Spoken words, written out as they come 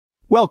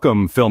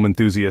Welcome, film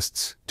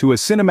enthusiasts, to a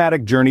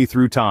cinematic journey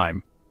through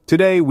time.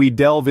 Today we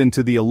delve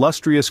into the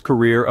illustrious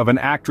career of an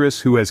actress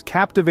who has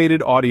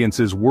captivated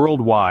audiences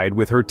worldwide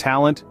with her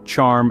talent,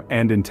 charm,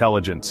 and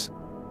intelligence.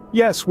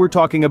 Yes, we're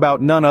talking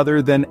about none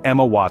other than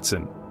Emma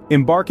Watson.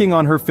 Embarking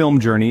on her film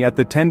journey at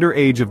the tender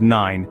age of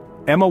 9,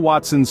 Emma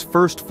Watson's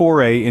first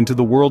foray into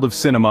the world of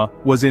cinema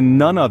was in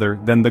none other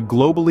than the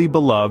globally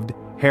beloved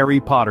Harry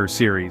Potter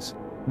series.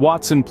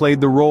 Watson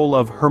played the role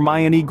of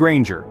Hermione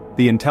Granger,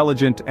 the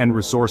intelligent and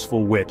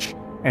resourceful witch,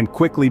 and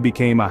quickly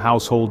became a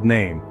household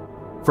name.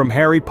 From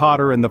Harry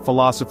Potter and the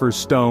Philosopher's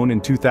Stone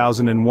in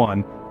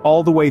 2001,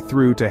 all the way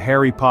through to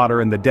Harry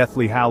Potter and the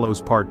Deathly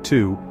Hallows Part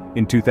 2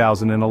 in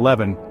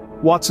 2011,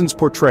 Watson's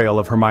portrayal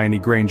of Hermione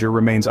Granger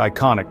remains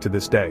iconic to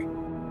this day.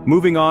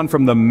 Moving on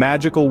from the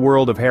magical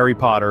world of Harry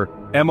Potter,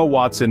 Emma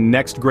Watson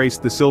next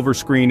graced the silver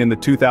screen in the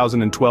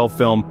 2012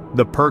 film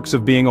The Perks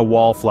of Being a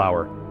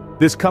Wallflower.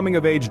 This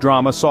coming-of-age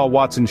drama saw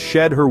Watson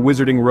shed her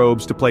wizarding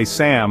robes to play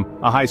Sam,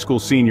 a high school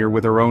senior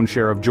with her own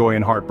share of joy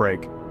and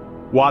heartbreak.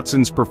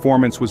 Watson's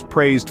performance was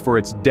praised for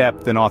its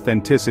depth and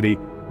authenticity,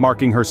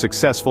 marking her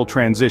successful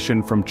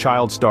transition from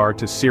child star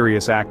to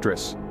serious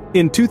actress.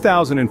 In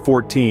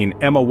 2014,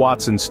 Emma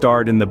Watson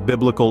starred in the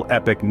biblical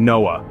epic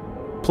Noah.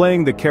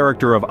 Playing the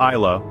character of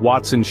Isla,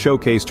 Watson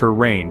showcased her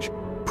range,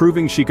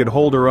 proving she could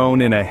hold her own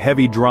in a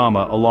heavy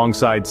drama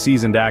alongside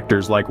seasoned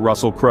actors like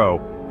Russell Crowe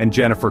and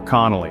Jennifer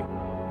Connelly.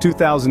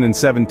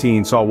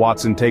 2017 saw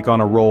Watson take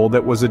on a role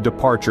that was a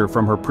departure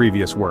from her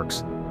previous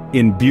works.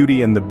 In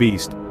Beauty and the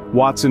Beast,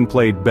 Watson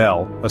played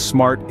Belle, a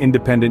smart,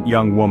 independent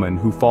young woman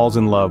who falls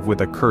in love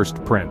with a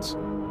cursed prince.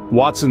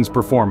 Watson's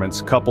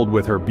performance, coupled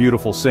with her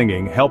beautiful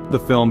singing, helped the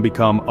film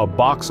become a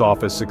box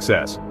office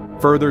success,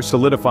 further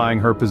solidifying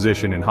her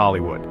position in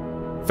Hollywood.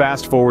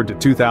 Fast forward to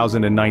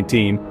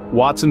 2019,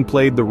 Watson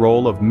played the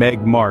role of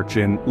Meg March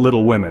in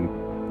Little Women,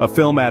 a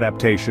film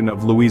adaptation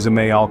of Louisa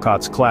May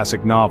Alcott's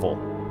classic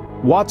novel.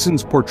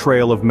 Watson's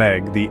portrayal of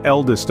Meg, the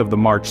eldest of the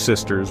March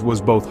sisters,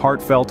 was both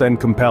heartfelt and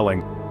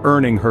compelling,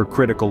 earning her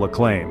critical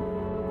acclaim.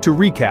 To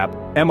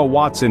recap, Emma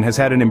Watson has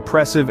had an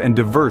impressive and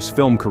diverse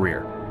film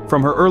career.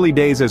 From her early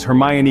days as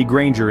Hermione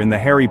Granger in the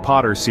Harry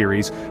Potter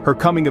series, her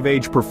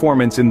coming-of-age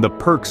performance in The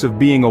Perks of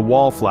Being a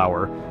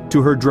Wallflower,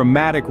 to her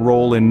dramatic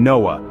role in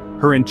Noah,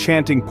 her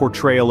enchanting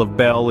portrayal of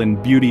Belle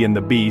in Beauty and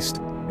the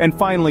Beast, and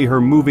finally her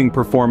moving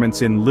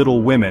performance in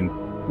Little Women,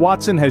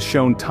 Watson has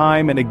shown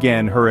time and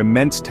again her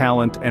immense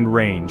talent and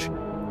range.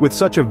 With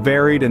such a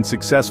varied and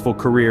successful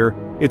career,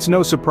 it's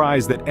no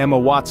surprise that Emma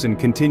Watson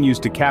continues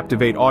to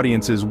captivate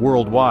audiences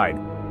worldwide.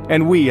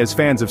 And we, as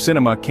fans of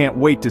cinema, can't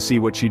wait to see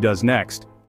what she does next.